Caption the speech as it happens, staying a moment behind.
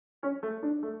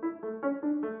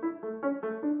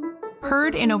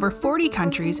Heard in over 40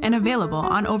 countries and available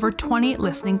on over 20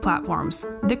 listening platforms,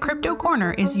 The Crypto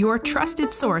Corner is your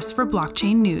trusted source for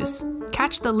blockchain news.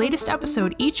 Catch the latest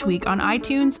episode each week on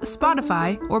iTunes,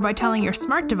 Spotify, or by telling your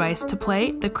smart device to play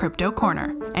The Crypto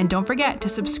Corner. And don't forget to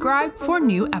subscribe for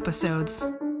new episodes.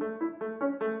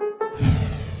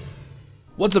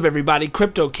 What's up, everybody?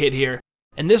 CryPTOkid here,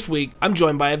 and this week I'm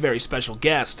joined by a very special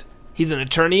guest. He's an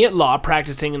attorney at law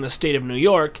practicing in the state of New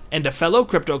York and a fellow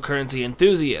cryptocurrency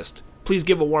enthusiast. Please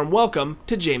give a warm welcome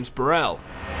to James Burrell.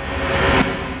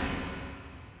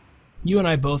 You and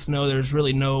I both know there's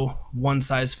really no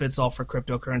one-size-fits-all for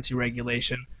cryptocurrency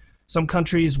regulation. Some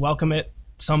countries welcome it,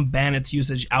 some ban its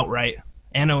usage outright,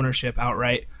 and ownership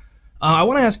outright. I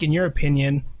want to ask, in your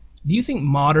opinion, do you think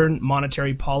modern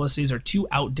monetary policies are too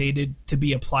outdated to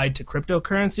be applied to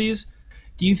cryptocurrencies?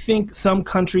 Do you think some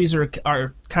countries are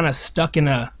kind of stuck in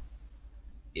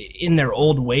their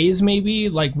old ways, maybe?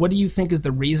 Like, what do you think is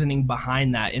the reasoning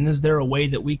behind that? And is there a way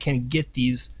that we can get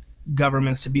these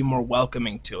governments to be more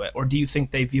welcoming to it? Or do you think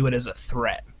they view it as a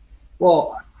threat?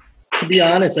 Well, to be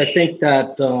honest, I think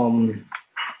that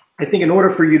in order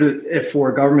for for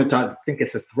a government to think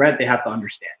it's a threat, they have to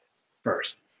understand it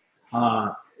first.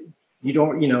 I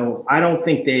don't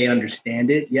think they understand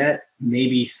it yet.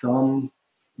 Maybe some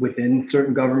within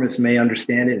certain governments may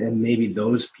understand it, and maybe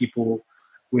those people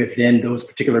within those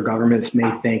particular governments may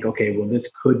think, okay, well, this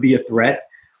could be a threat.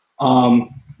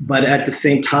 But at the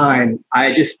same time,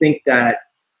 I just think that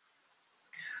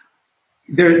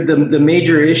the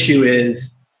major issue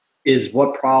is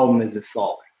what problem is it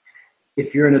solving?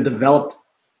 If you're in a developed,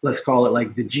 let's call it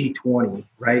like the G20,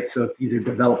 right? So if these are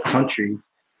developed countries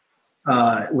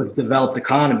with developed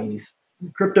economies,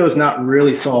 crypto is not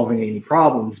really solving any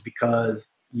problems because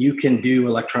you can do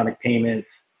electronic payments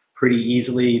pretty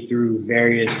easily through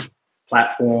various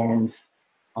platforms,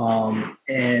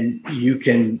 and you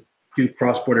can do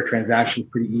cross-border transactions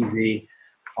pretty easy.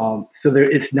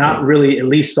 It's not really at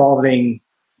least solving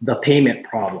the payment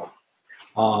problem.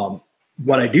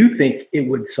 What I do think it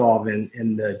would solve in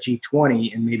the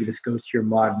G20, and maybe this goes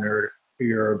to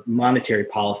your monetary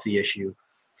policy issue,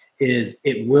 is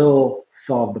it will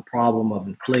solve the problem of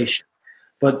inflation.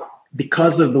 But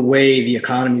because of the way the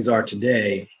economies are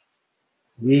today,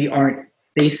 we aren't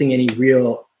facing any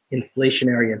real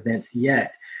inflationary events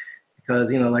yet.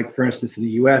 Because, like for instance, in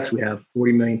the US, we have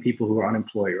 40 million people who are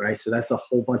unemployed, right? So that's a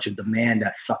whole bunch of demand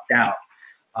that's sucked out.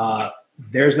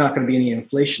 There's not going to be any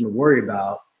inflation to worry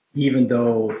about, even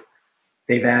though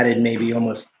they've added maybe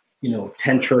almost,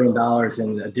 $10 trillion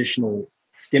in additional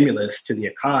stimulus to the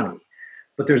economy.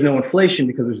 But there's no inflation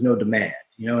because there's no demand,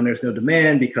 and there's no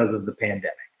demand because of the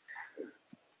pandemic.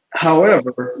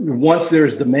 However, once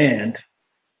there's demand,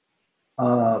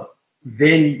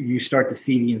 then you start to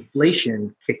see the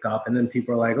inflation kick up, and then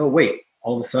people are like, oh, wait,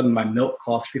 all of a sudden my milk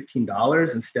costs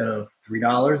 $15 instead of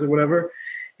 $3 or whatever.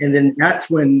 And then that's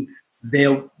when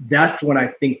I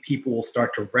think people will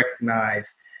start to recognize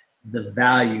the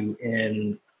value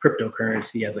in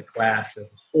cryptocurrency as a class as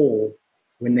a whole,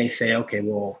 when they say, okay,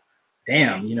 well,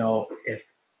 damn,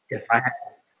 if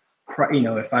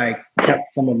I kept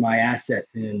some of my assets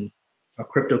in a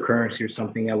cryptocurrency or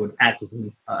something, that would act as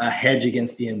a hedge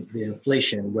against the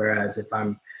inflation. Whereas if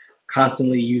I'm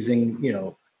constantly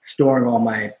storing all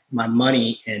my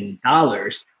money in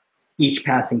dollars, each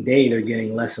passing day, they're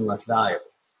getting less and less valuable.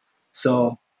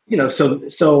 So,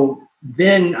 so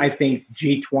then I think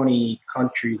G20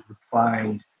 countries would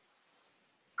find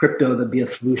crypto to be a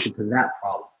solution to that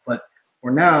problem. But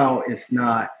for now, it's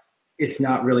not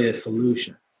really a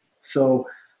solution. So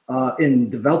in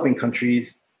developing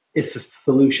countries, it's a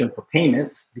solution for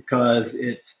payments because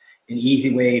it's an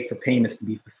easy way for payments to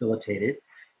be facilitated.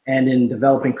 And in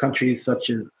developing countries such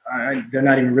as, they're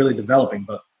not even really developing,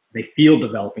 but they feel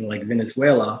developing, like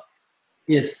Venezuela,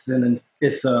 it's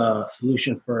a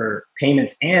solution for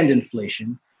payments and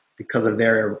inflation because of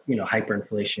their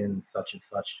hyperinflation, such and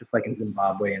such, just like in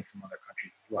Zimbabwe and some other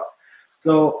countries as well.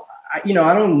 So I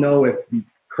don't know if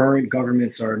current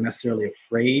governments are necessarily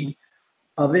afraid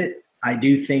of it. I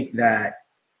do think that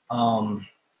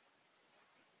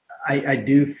I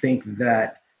do think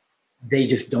that they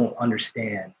just don't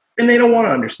understand, and they don't want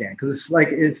to understand, because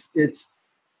it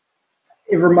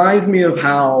reminds me of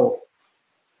how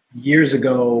years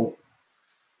ago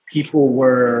people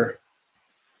were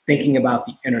thinking about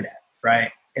the internet,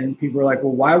 right? And people were like,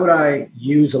 well, why would I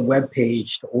use a web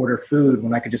page to order food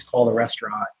when I could just call the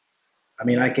restaurant? I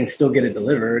mean, I can still get it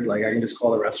delivered. Like, I can just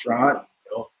call the restaurant,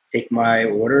 take my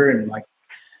order and my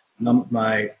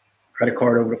credit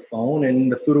card over the phone,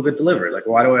 and the food will get delivered. Like,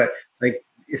 why do I, like,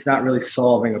 it's not really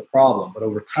solving a problem. But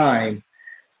over time,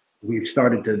 we've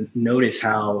started to notice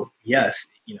how, yes,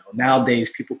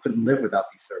 nowadays people couldn't live without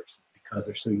these services because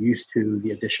they're so used to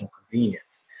the additional convenience.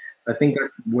 I think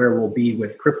that's where we'll be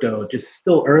with crypto, just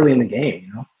still early in the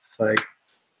game, It's like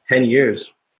 10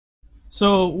 years.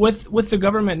 So with the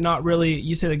government not really,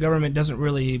 you say the government doesn't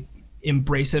really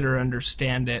embrace it or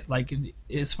understand it, like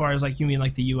as far as like you mean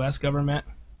like the US government?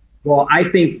 Well, I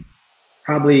think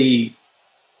probably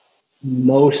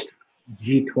most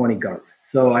G20 governments.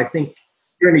 So I think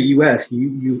here in the US,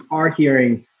 you are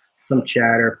hearing some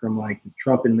chatter from like the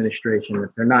Trump administration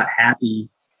that they're not happy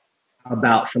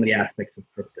about some of the aspects of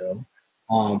crypto.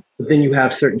 But then you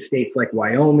have certain states like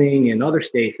Wyoming and other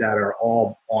states that are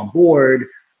all on board,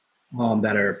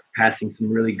 that are passing some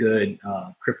really good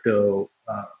crypto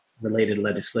related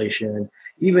legislation.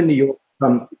 Even New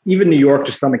York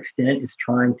to some extent is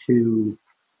trying to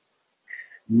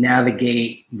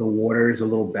navigate the waters a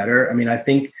little better. I mean, I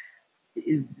think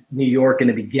New York in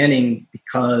the beginning,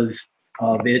 because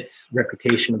of its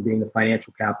reputation of being the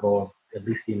financial capital of at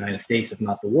least the United States, if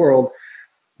not the world,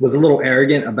 was a little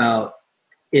arrogant about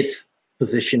its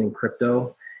position in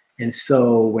crypto. And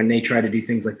so when they try to do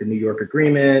things like the New York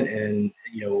Agreement and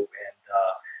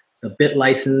the bit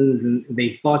license, and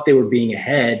they thought they were being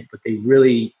ahead, but they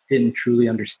really didn't truly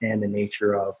understand the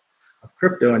nature of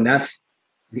crypto. And that's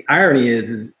the irony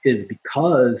is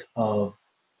because of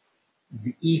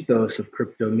the ethos of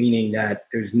crypto, meaning that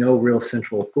there's no real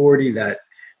central authority, that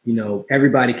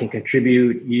everybody can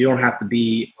contribute. You don't have to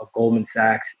be a Goldman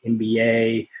Sachs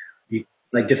MBA,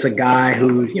 like just a guy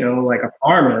who's like a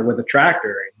farmer with a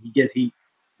tractor, and he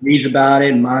reads about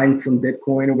it and mines some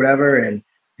Bitcoin or whatever, and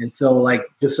so like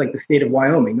just like the state of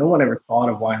Wyoming, no one ever thought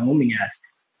of Wyoming as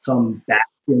some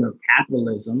bastion of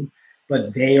capitalism,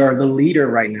 but they are the leader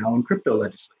right now in crypto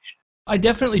legislation. I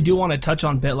definitely do want to touch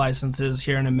on bit licenses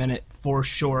here in a minute for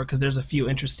sure, because there's a few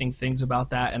interesting things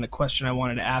about that and a question I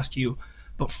wanted to ask you.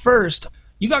 But first,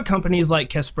 you got companies like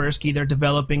Kaspersky, they're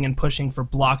developing and pushing for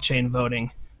blockchain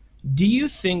voting. Do you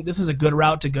think this is a good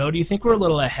route to go? Do you think we're a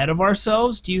little ahead of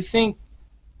ourselves? Do you think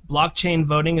blockchain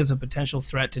voting is a potential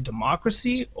threat to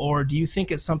democracy? Or do you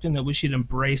think it's something that we should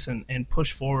embrace and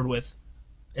push forward with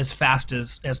as fast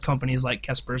as companies like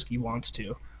Kaspersky wants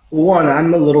to? One,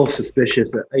 I'm a little suspicious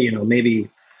that, maybe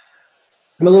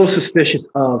I'm a little suspicious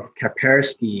of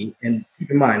Kaspersky. And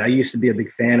keep in mind, I used to be a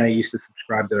big fan. I used to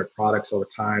subscribe to their products all the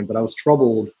time, but I was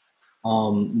troubled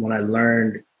when I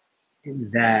learned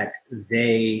that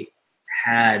they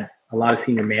had a lot of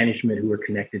senior management who were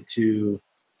connected to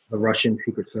the Russian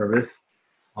Secret Service.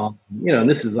 And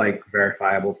this is like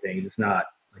verifiable things. It's not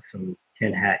like some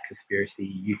tin hat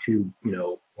conspiracy YouTube,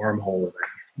 wormhole.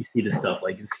 You see this stuff,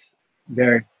 like it's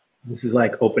very, this is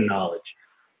like open knowledge.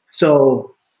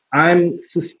 So I'm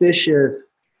suspicious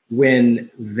when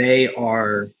they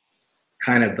are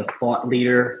kind of the thought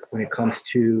leader when it comes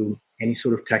to any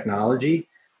sort of technology.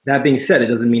 That being said, it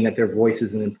doesn't mean that their voice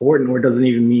isn't important, or it doesn't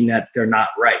even mean that they're not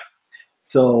right.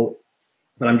 So,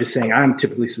 but I'm just saying I'm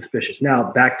typically suspicious.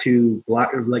 Now, back to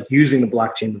using the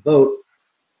blockchain to vote,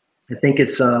 I think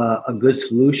it's a good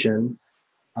solution.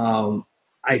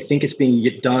 I think it's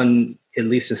being done, at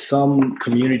least in some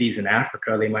communities in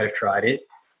Africa. They might have tried it.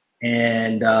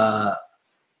 And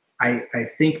I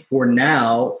think for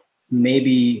now,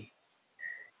 maybe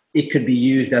it could be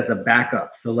used as a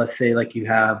backup. So let's say like you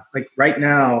have, like right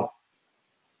now,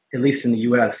 at least in the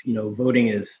US, voting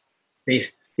is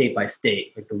based state by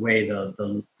state, like the way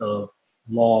the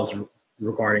laws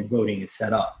regarding voting is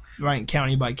set up. Right,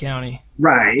 county by county.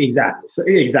 Right, exactly. So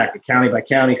exactly, county by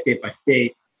county, state by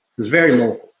state. It's very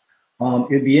local.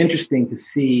 It'd be interesting to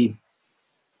see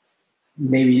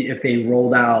maybe if they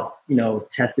rolled out,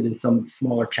 tested in some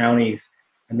smaller counties,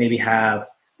 and maybe have,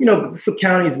 some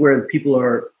counties where people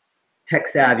are tech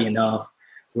savvy enough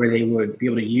where they would be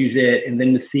able to use it, and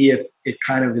then to see if it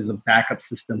kind of is a backup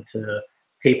system to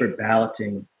paper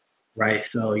balloting, right?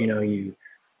 So, you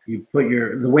put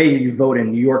the way you vote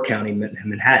in New York County,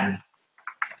 Manhattan,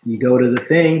 you go to the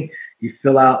thing, you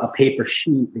fill out a paper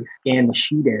sheet, they scan the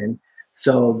sheet in.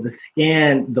 So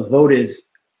the vote is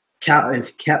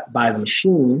kept by the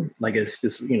machine, like it's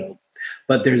just,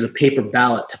 but there's a paper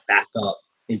ballot to back up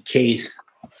in case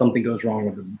something goes wrong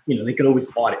with them. They could always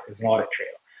audit, there's an audit trail.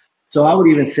 So I would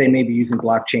even say maybe using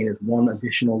blockchain as one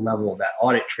additional level of that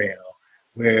audit trail,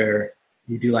 where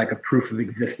you do like a proof of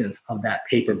existence of that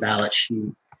paper ballot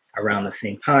sheet around the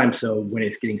same time. So when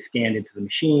it's getting scanned into the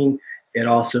machine, it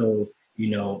also,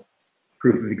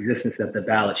 proof of existence that the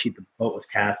ballot sheet, the vote was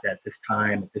cast at this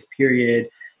time, at this period,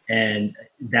 and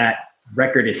that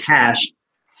record is hashed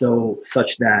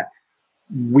such that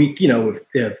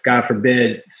if God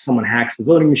forbid someone hacks the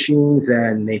voting machines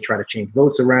and they try to change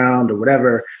votes around or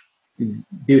whatever,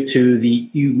 due to the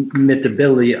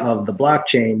immutability of the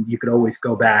blockchain, you could always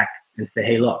go back and say,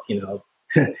 hey, look, there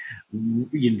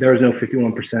was no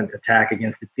 51% attack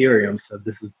against Ethereum, so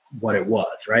this is what it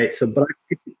was, right? So, but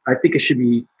I think it should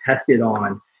be tested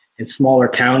on in smaller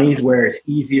counties where it's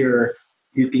easier.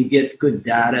 You can get good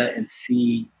data and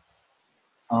see,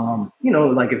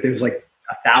 like if there's like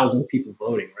 1,000 people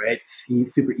voting, right?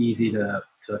 It's super easy to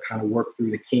kind of work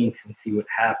through the kinks and see what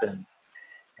happens.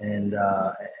 And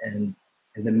then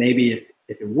maybe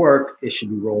if it worked, it should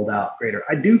be rolled out greater.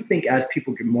 I do think as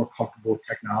people get more comfortable with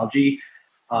technology,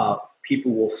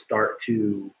 people will start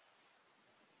to,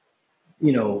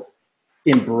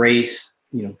 embrace,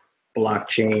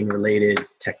 blockchain related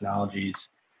technologies.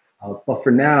 But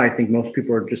for now, I think most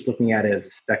people are just looking at it as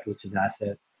a speculative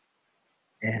asset,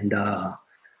 and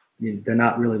they're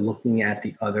not really looking at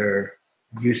the other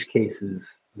use cases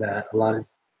that a lot of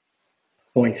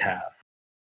coins have.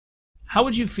 How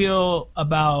would you feel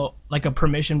about like a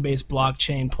permission-based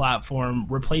blockchain platform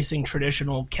replacing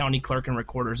traditional county clerk and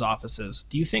recorder's offices?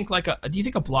 Do you think a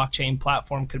blockchain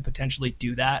platform could potentially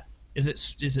do that? Is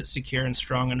it secure and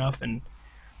strong enough? And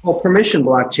well, permission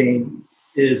blockchain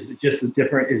is just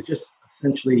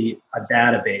essentially a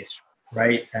database,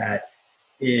 right? That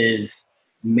is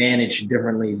managed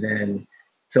differently than,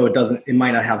 so it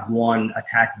might not have one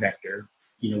attack vector,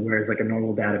 whereas like a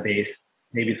normal database,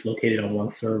 maybe it's located on one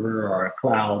server or a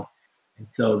cloud, and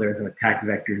so there's an attack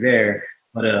vector there.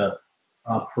 But a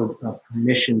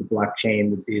permission blockchain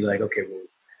would be like, okay, well,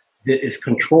 it's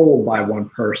controlled by one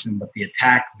person, but the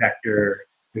attack vector,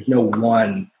 there's no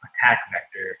one attack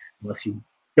vector unless you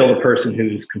kill the person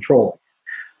who's controlling.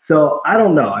 So I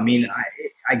don't know. I mean,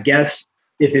 I guess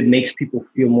if it makes people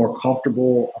feel more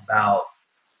comfortable about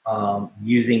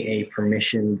using a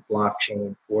permission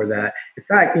blockchain for that. In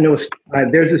fact,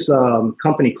 there's this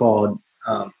company called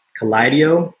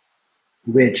CRYPTOkid,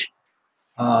 which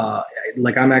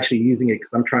I'm actually using it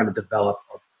because I'm trying to develop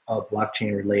a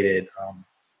blockchain related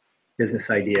business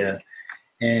idea,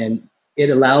 and it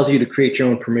allows you to create your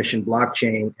own permission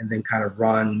blockchain and then kind of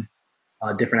run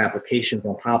different applications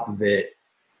on top of it,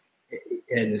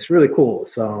 and it's really cool.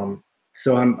 So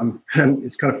I'm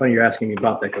it's kind of funny you're asking me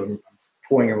about that because I'm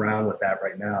toying around with that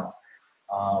right now.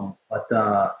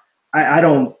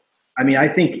 I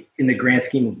think in the grand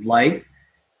scheme of life,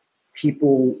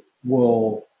 people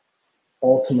will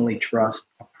ultimately trust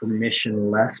a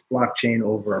permissionless blockchain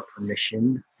over a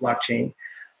permissioned blockchain.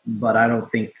 But I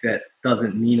don't think that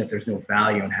doesn't mean that there's no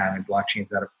value in having blockchains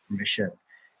that are permissioned.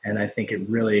 And I think it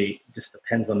really just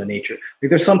depends on the nature. Like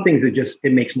there's some things that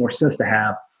it makes more sense to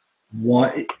have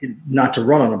one, not to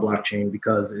run on a blockchain,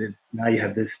 because now you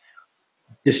have this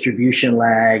distribution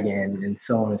lag and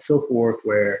so on and so forth,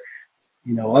 where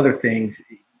other things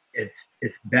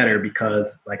it's better because,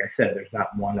 like I said, there's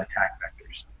not one attack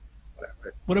vectors.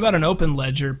 Whatever. What about an open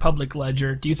ledger, public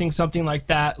ledger? Do you think something like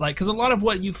that, because a lot of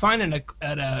what you find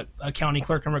at a county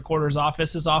clerk and recorder's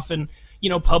office is often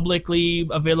publicly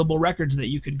available records that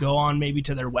you could go on maybe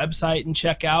to their website and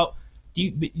check out.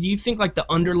 Do you think like the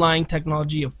underlying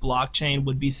technology of blockchain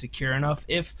would be secure enough?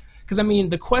 Because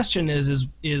the question is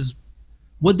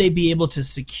would they be able to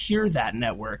secure that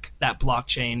network, that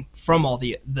blockchain, from all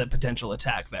the potential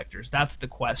attack vectors? That's the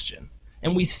question.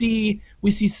 And we see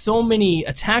so many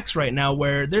attacks right now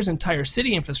where there's entire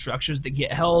city infrastructures that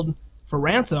get held for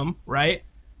ransom, right?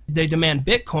 They demand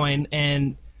Bitcoin,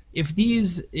 and if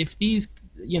these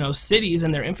cities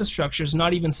and their infrastructure is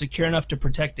not even secure enough to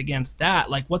protect against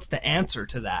that, like what's the answer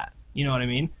to that? You know what I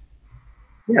mean?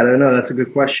 Yeah, no, that's a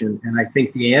good question. And I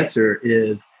think the answer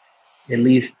is, at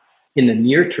least in the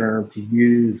near term, to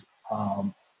use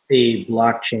a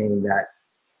blockchain that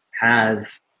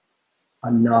has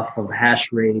enough of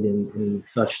hash rate and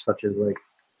such as like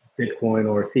Bitcoin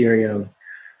or Ethereum,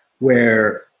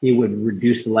 where it would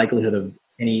reduce the likelihood of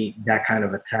that kind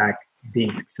of attack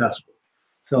being successful.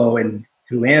 So, and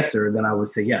to answer, then I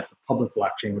would say yes, a public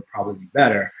blockchain would probably be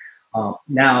better.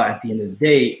 Now, at the end of the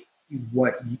day,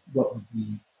 what would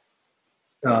be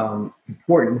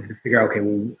important is to figure out, okay,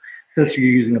 well, since you're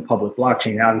using a public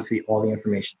blockchain, obviously all the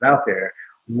information is out there.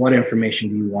 What information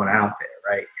do you want out there,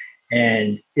 right?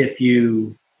 And if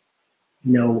if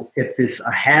it's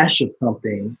a hash of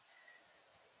something,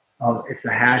 it's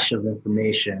a hash of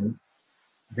information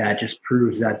that just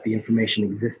proves that the information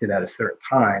existed at a certain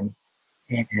time,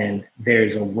 and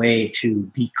there's a way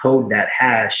to decode that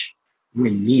hash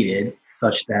when needed,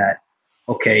 such that,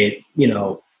 okay,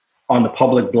 on the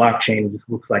public blockchain, it just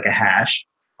looks like a hash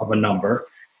of a number.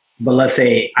 But let's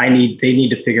say they need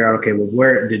to figure out, okay, well,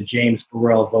 where did James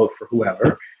Burrell vote for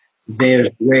whoever? There's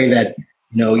a way that,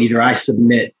 either I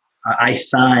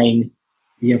sign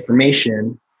the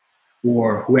information,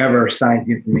 or whoever signs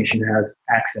the information has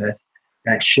access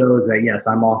that shows that, yes,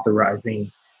 I'm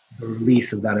authorizing the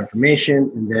release of that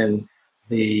information. And then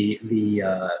the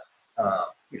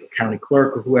county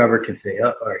clerk or whoever can say,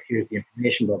 or here's the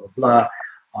information, blah, blah,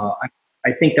 blah.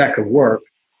 I think that could work.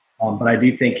 But I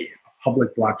do think a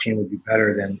public blockchain would be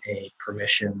better than a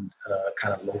permissioned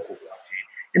kind of local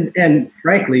blockchain. And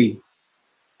frankly,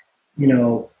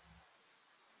 the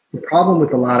problem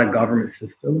with a lot of government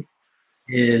systems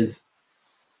is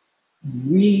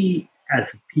we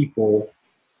as people,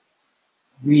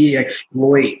 we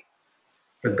exploit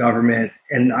the government.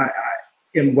 And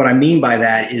and what I mean by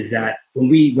that is that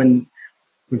when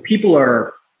people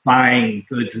are buying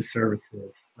goods and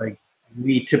services, like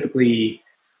we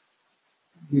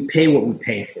pay what we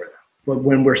pay for them. But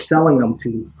when we're selling them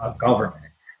to a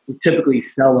government, we typically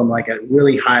sell them like at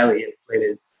really highly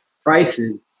inflated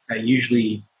prices that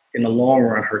usually in the long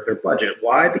run hurt their budget.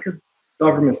 Why? Because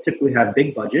governments typically have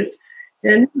big budgets,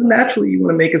 and naturally you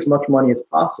want to make as much money as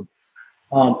possible.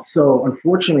 So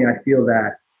unfortunately, I feel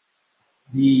that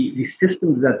the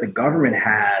systems that the government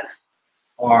has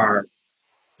are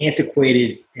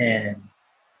antiquated and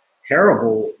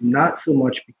terrible, not so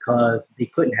much because they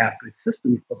couldn't have good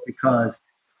systems, but because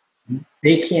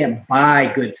they can't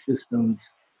buy good systems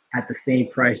at the same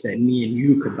price that me and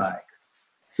you could buy.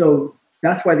 So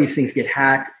that's why these things get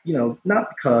hacked, not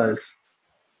because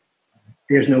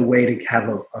there's no way to have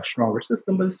a stronger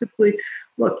system, but it's typically,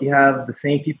 look, you have the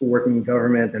same people working in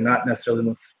government. They're not necessarily the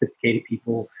most sophisticated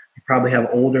people. You probably have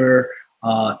older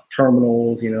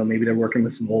terminals, maybe they're working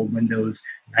with some old Windows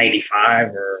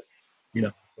 95 or,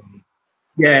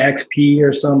 XP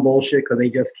or some bullshit, because they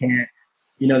just can't,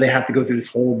 they have to go through this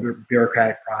whole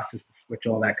bureaucratic process to switch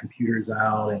all that computers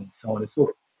out and so on and so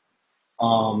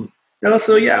forth.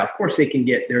 So yeah, of course they can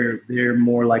they're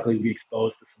more likely to be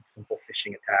exposed to some simple phishing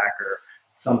attack or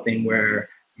something where,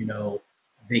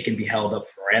 they can be held up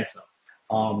for ransom.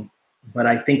 But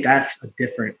I think that's a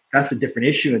different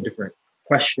issue, a different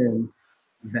question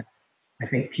that I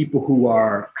think people who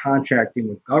are contracting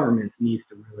with governments needs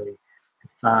to really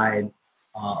decide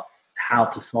how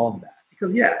to solve that.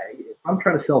 Because if I'm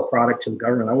trying to sell product to the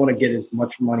government, I want to get as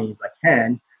much money as I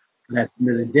can. And at the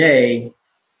end of the day,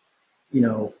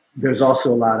 there's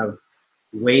also a lot of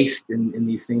waste in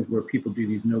these things where people do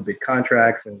these no bid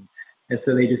contracts, and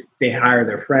so they hire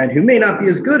their friend who may not be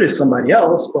as good as somebody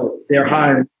else, but they're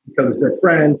hiring because it's their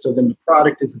friend. So then the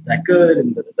product isn't that good,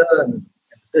 and and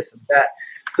this and that.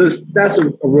 So that's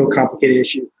a real complicated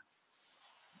issue.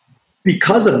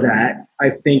 Because of that, I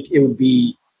think it would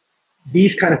be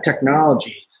these kind of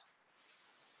technologies.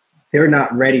 They're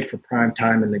not ready for prime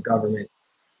time in the government.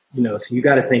 So you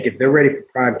got to think, if they're ready for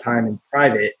prime time in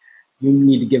private, you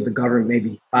need to give the government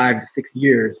maybe 5 to 6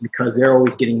 years, because they're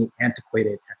always getting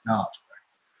antiquated technology.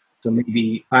 Right? So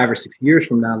maybe 5 or 6 years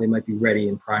from now, they might be ready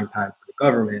in prime time for the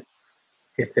government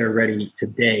if they're ready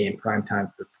today in prime time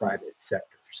for the private sector.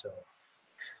 So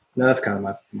that's kind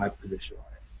of my position on it.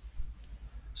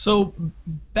 So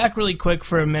back really quick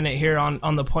for a minute here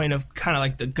on the point of kind of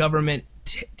like the government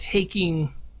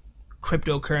taking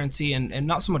cryptocurrency and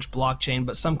not so much blockchain,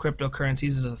 but some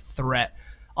cryptocurrencies as a threat.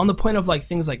 On the point of like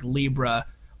things like Libra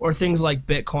or things like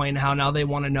Bitcoin, how now they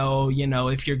want to know,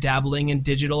 if you're dabbling in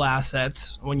digital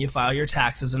assets when you file your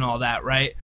taxes and all that,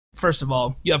 right? First of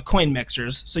all, you have coin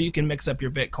mixers, so you can mix up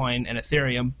your Bitcoin and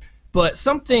Ethereum. But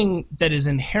something that is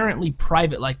inherently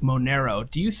private like Monero,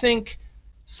 do you think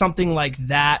something like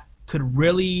that could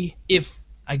really, if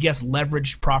I guess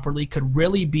leveraged properly, could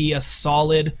really be a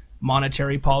solid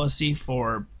monetary policy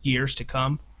for years to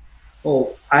come?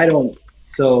 Oh, I don't.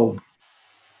 So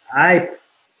I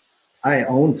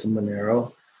own some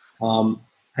Monero,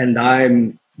 and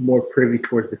I'm more privy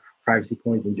towards the privacy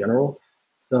coins in general.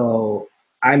 So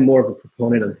I'm more of a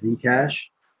proponent of Zcash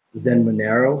than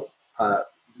Monero,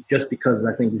 just because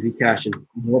I think Zcash is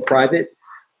more private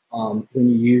when you're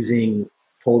using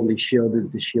totally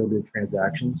shielded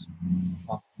transactions.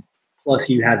 Plus,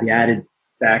 you have the added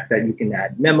fact that you can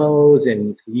add memos,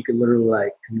 and you can literally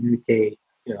like communicate.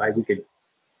 We could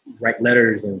write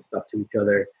letters and stuff to each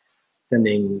other,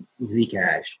 sending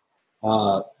Zcash.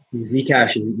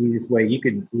 Zcash is the easiest way. You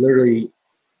could literally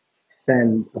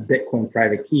send a Bitcoin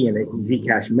private key and a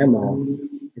Zcash memo,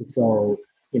 and so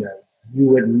you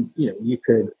wouldn't. You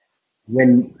could.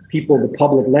 When the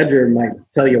public ledger might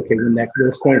tell you, okay, when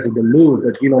those coins have been moved,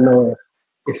 but you don't know if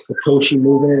it's Satoshi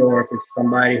moving it or if it's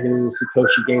somebody who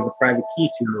Satoshi gave a private key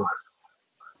to move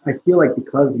it. I feel like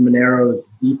because Monero's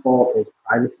default is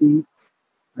privacy,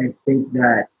 I think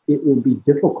that it will be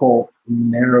difficult for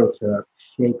Monero to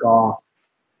shake off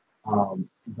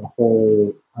the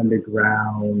whole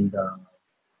underground,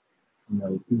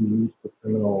 being used for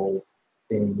criminal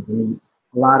things. I mean,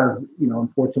 a lot of,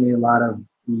 unfortunately, a lot of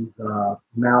these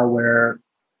malware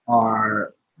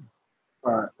are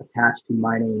attached to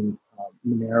mining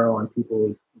Monero on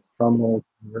people's terminals.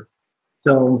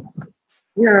 So,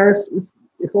 yeah, it's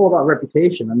all about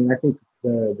reputation. I mean, I think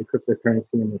the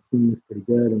cryptocurrency and the team is pretty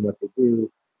good in what they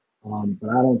do, but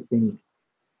I don't think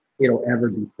it'll ever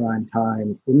be prime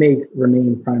time. It may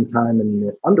remain prime time in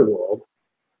the underworld,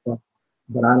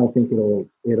 but I don't think it'll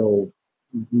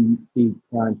be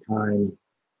prime time,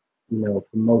 for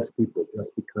most people just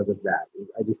because of that.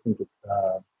 I just think it's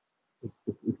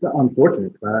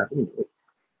unfortunate.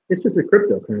 It's just a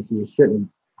cryptocurrency. It shouldn't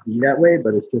be that way,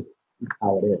 but it's just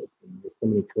how it is. And there's so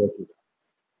many choices.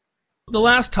 The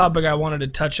last topic I wanted to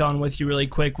touch on with you really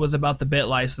quick was about the bit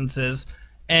licenses.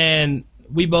 And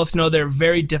we both know they're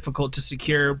very difficult to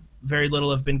secure. Very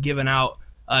little have been given out.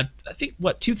 I think,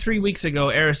 2-3 weeks ago,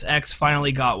 ErisX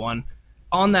finally got one.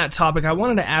 On that topic, I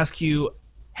wanted to ask you,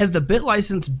 has the bit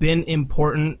license been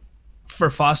important for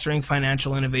fostering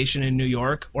financial innovation in New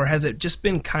York, or has it just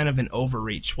been kind of an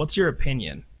overreach? What's your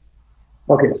opinion?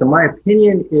 Okay, so my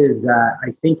opinion is that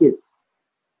I think it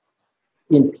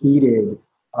impeded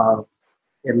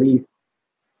at least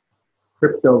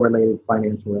crypto-related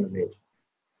financial innovation,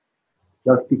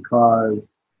 just because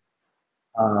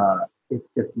it's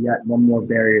just yet one more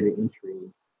barrier to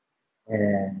entry.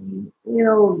 And,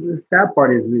 the sad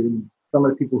part is some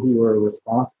of the people who were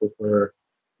responsible for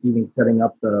even setting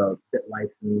up the bit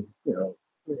license,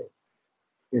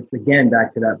 it's again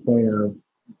back to that point of,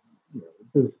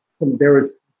 there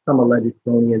was some alleged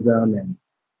cronyism and,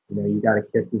 you got to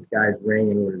kiss this guy's ring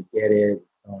in order to get it,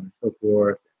 so on and so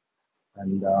forth.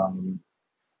 And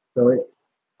so it's,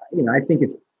 I think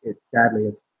it's sadly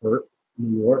it's hurt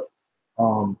New York.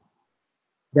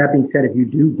 That being said, if you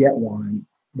do get one,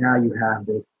 now you have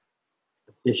this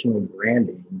additional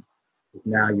branding.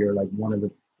 Now you're like one of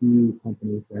the few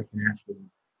companies that can actually,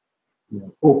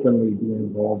 openly be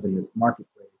involved in this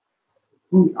marketplace.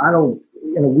 In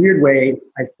a weird way,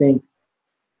 I think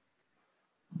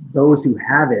those who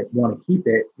have it want to keep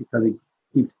it because it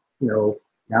keeps, now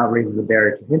it raises the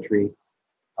barrier to entry.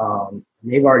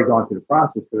 They've already gone through the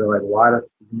process, so they're like, why does it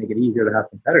make it easier to have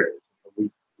competitors?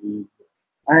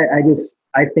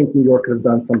 I think New York could have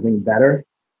done something better.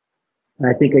 And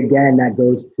I think, again, that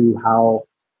goes to how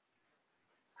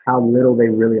little they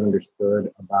really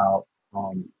understood about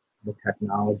the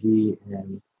technology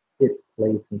and its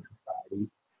place in society.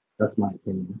 That's my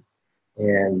opinion.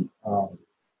 And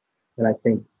I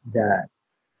think that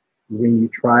when you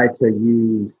try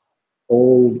to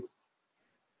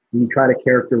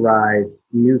characterize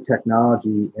new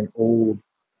technology and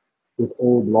with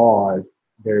old laws,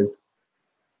 there's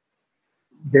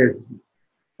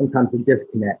sometimes a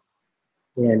disconnect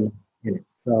in it.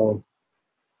 So,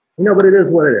 but it is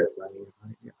what it is.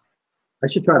 I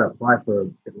should try to apply for a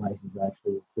bit license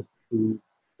actually, just to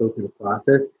go through the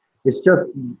process. It's just,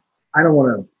 I don't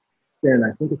want to spend,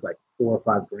 I think it's like $4 or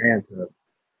 $5 grand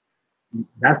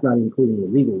that's not including the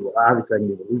legal work. Obviously I can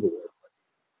do the legal work, but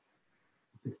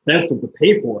it's expensive to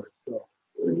pay for it. So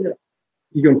yeah,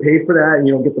 you can pay for that and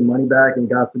you don't get the money back, and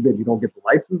God forbid you don't get the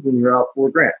license and you're out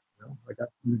 $4 grand. Like I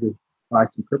need to buy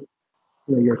some crypto.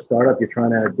 You're a startup, you're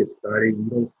trying to get started.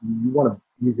 You want to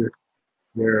use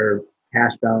your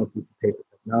cash balances to pay for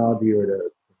technology or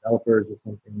the developers or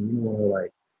something. You don't want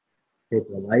to pay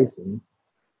for the license.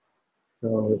 So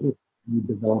if you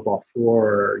develop offshore,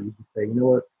 or you can say,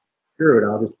 what, screw it,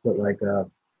 I'll just put like a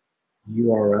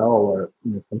URL or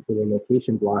some sort of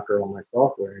location blocker on my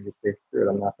software and just say, screw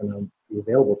it, I'm not going to be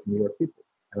available to New York people,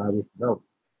 and I'll just develop.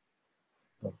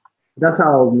 So that's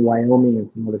how Wyoming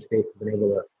and some other states have been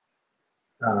able to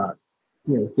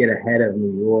get ahead of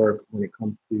New York when it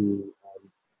comes to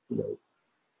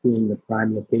being the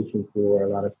prime location for a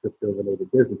lot of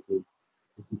crypto-related businesses,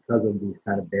 is because of these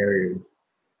kind of barriers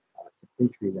to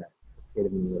entry that the state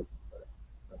of New York.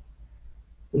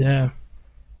 Yeah.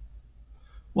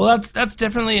 Well, that's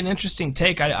definitely an interesting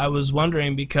take. I was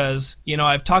wondering because,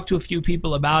 I've talked to a few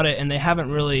people about it and they haven't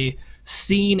really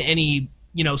seen any,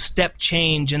 step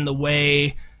change in the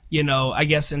way, I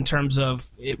guess in terms of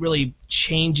it really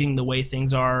changing the way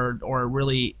things are or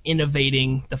really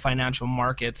innovating the financial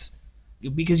markets.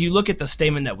 Because you look at the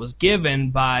statement that was given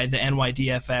by the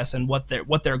NYDFS and what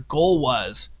their goal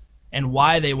was and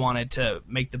why they wanted to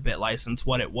make the bit license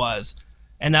what it was.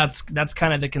 And that's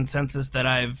kind of the consensus that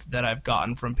I've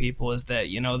gotten from people is that,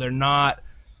 they're not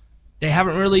they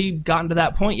haven't really gotten to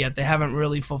that point yet. They haven't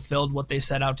really fulfilled what they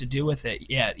set out to do with it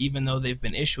yet. Even though they've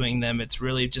been issuing them, it's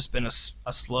really just been a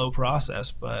slow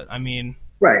process. But I mean,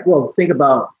 Right. Well, think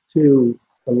about too,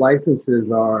 the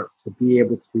licenses are to be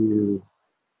able to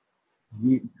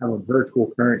have a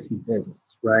virtual currency business,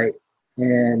 right?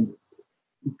 And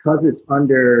because it's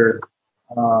under,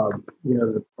 the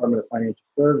Department of Financial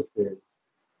Services,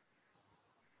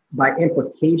 by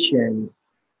implication,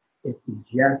 it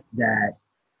suggests that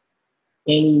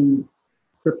any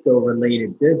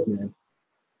crypto-related business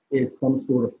is some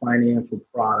sort of financial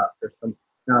product or some.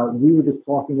 Now, we were just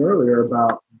talking earlier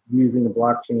about using the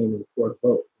blockchain as a sort of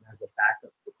vote as a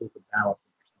backup for paper ballots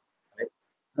or something, right?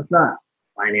 That's not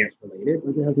finance related.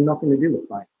 Like, it has nothing to do with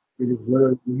finance. You're just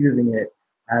literally using it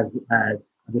as a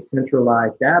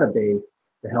decentralized database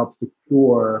to help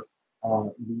secure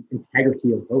the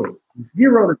integrity of voting.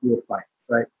 Zero to do with finance,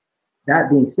 right? That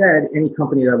being said, any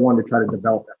company that wanted to try to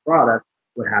develop that product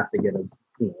would have to get a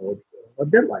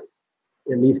bit license.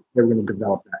 At least they're going to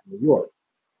develop that in New York.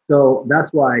 So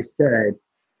that's why I said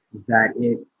that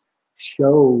it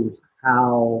shows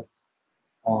how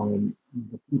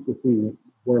the people who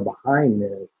were behind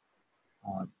this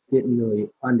didn't really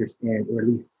understand, or at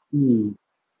least see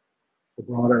the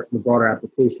broader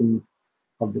application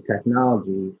of the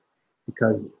technology,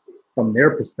 because from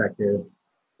their perspective,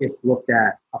 it's looked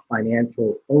at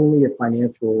only a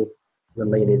financial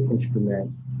related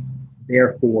instrument.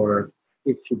 Therefore,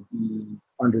 it should be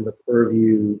under the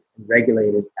purview and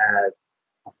regulated as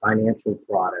a financial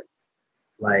product,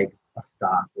 like a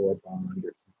stock or a bond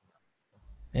or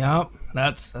something. yeah,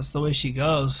 that's the way she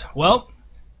goes. Well,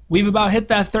 we've about hit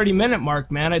that 30-minute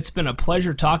mark, man. It's been a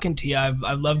pleasure talking to you.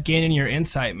 I've loved gaining your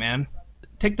insight, man.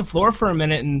 Take the floor for a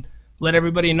minute and let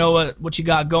everybody know what you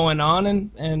got going on,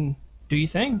 and do your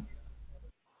thing.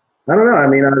 I don't know. I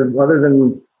mean, other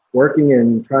than working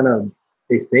and trying to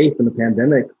stay safe in the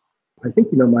pandemic, I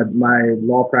think, my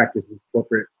law practice is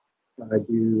corporate. I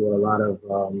do a lot of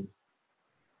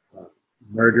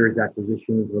mergers,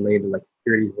 acquisitions related, like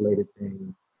securities related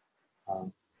things. I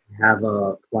have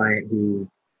a client who's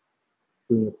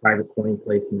doing a private coin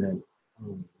placement,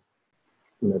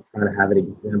 trying to have it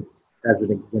exempt as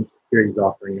an exempt securities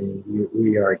offering. And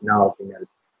we are acknowledging that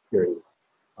it's security,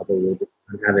 although we're just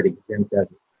trying to have it exempt as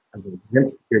an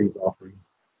exempt securities offering.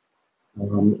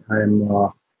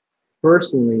 I'm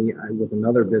personally, with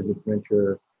another business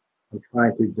venture, I'm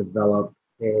trying to develop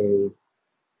a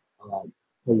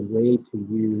way to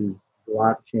use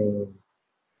blockchain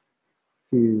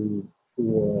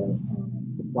for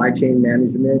supply chain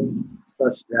management,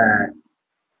 such that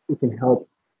it can help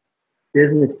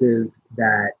businesses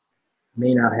that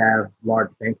may not have large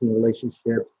banking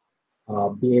relationships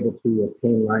be able to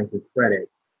obtain lines of credit,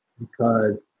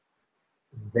 because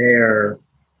their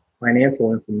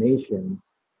financial information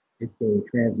is being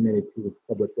transmitted to the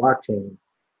public blockchain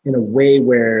in a way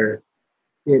where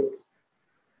it's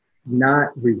not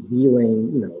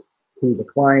revealing, who the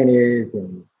client is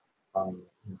and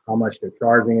how much they're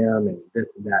charging them and this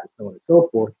and that and so on and so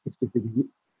forth. It's just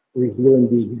revealing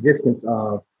the existence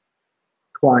of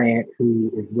client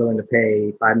who is willing to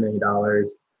pay $5 million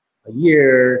a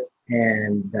year,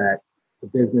 and that the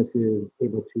business is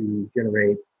able to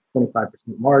generate 25%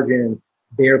 margin.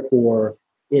 Therefore,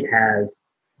 it has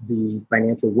the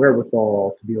financial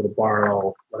wherewithal to be able to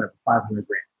borrow whatever, 500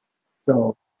 grand.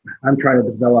 So I'm trying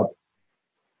to develop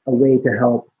a way to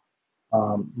help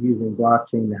using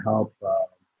blockchain to help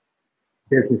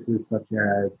businesses such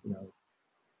as,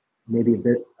 maybe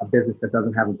a business that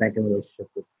doesn't have a banking relationship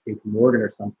with JP Morgan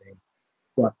or something,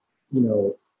 but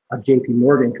a JP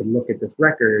Morgan could look at this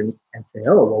record and say,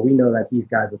 oh, well, we know that these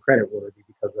guys are creditworthy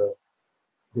because of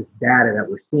this data that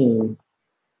we're seeing.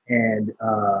 And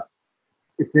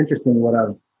it's interesting what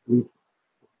I've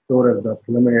sort of the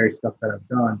preliminary stuff that I've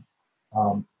done.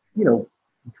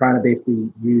 Trying to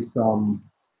basically use some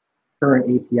current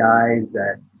APIs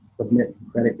that submit some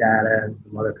credit data and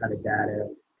some other kind of data,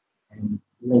 and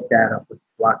link that up with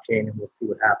blockchain, and we'll see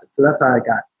what happens. So that's how I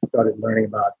got started learning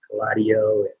about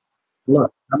Gladio. And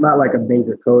look, I'm not like a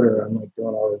major coder. I'm like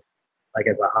doing all this like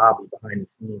as a hobby behind the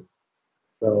scenes.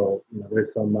 So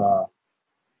there's some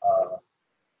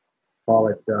call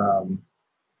it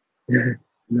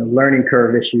learning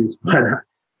curve issues, but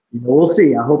we'll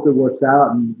see. I hope it works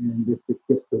out, and just it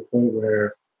gets to a point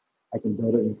where I can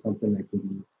build it into something that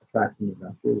can attract some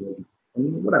investors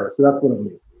and whatever. So that's what I'm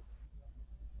doing.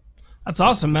 That's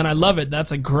awesome, man. I love it.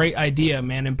 That's a great idea,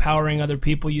 man. Empowering other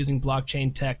people using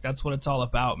blockchain tech. That's what it's all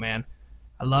about, man.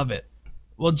 I love it.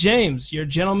 Well, James, you're a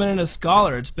gentleman and a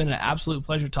scholar. It's been an absolute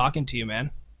pleasure talking to you, man.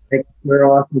 Thanks for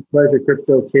awesome pleasure,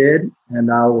 Crypto Kid, and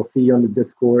I will see you on the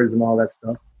Discords and all that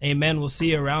stuff. Amen. We'll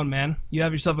see you around, man. You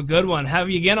have yourself a good one. Have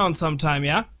you again on sometime,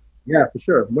 yeah? Yeah, for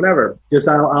sure. Whenever. Just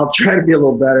I'll try to be a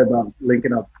little better about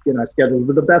linking up our schedules,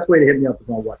 but the best way to hit me up is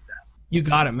on WhatsApp. You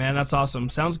got it, man. That's awesome.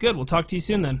 Sounds good. We'll talk to you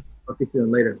soon then. Talk to you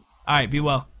soon. Later. All right, be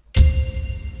well.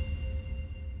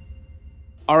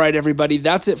 All right, everybody,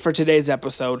 that's it for today's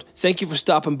episode. Thank you for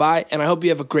stopping by, and I hope you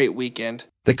have a great weekend.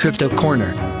 The Crypto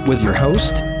Corner with your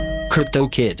host,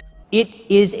 CryptoKid. It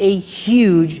is a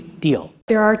huge deal.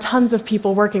 There are tons of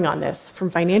people working on this, from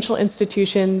financial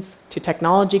institutions to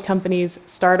technology companies,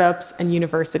 startups, and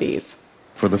universities.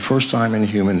 For the first time in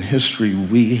human history,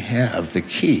 we have the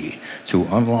key to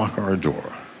unlock our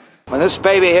door. When this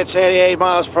baby hits 88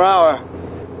 miles per hour,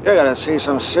 you're gonna see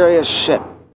some serious shit.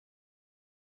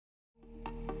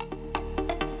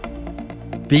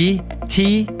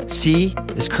 BTC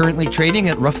is currently trading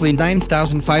at roughly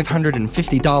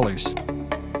 $9,550.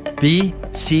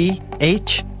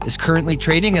 BCH is currently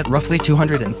trading at roughly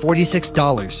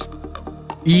 $246.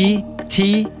 ETH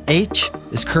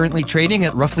is currently trading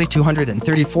at roughly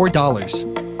 $234.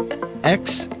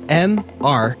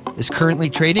 XMR is currently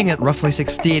trading at roughly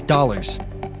 $68.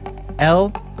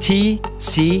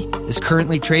 LTC is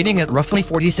currently trading at roughly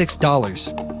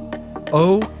 $46.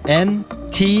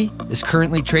 ONT is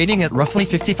currently trading at roughly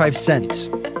 55 cents.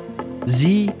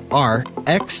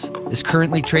 ZRX is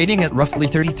currently trading at roughly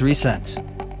 33 cents.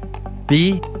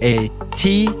 BAT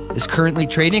is currently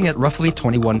trading at roughly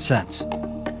 21 cents.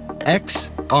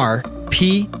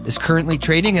 XRP is currently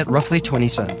trading at roughly 20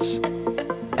 cents.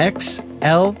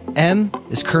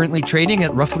 XLM is currently trading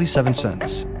at roughly 7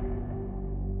 cents.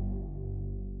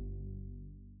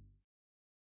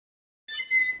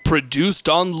 Produced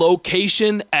on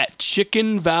location at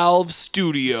Chicken Valve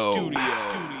Studio.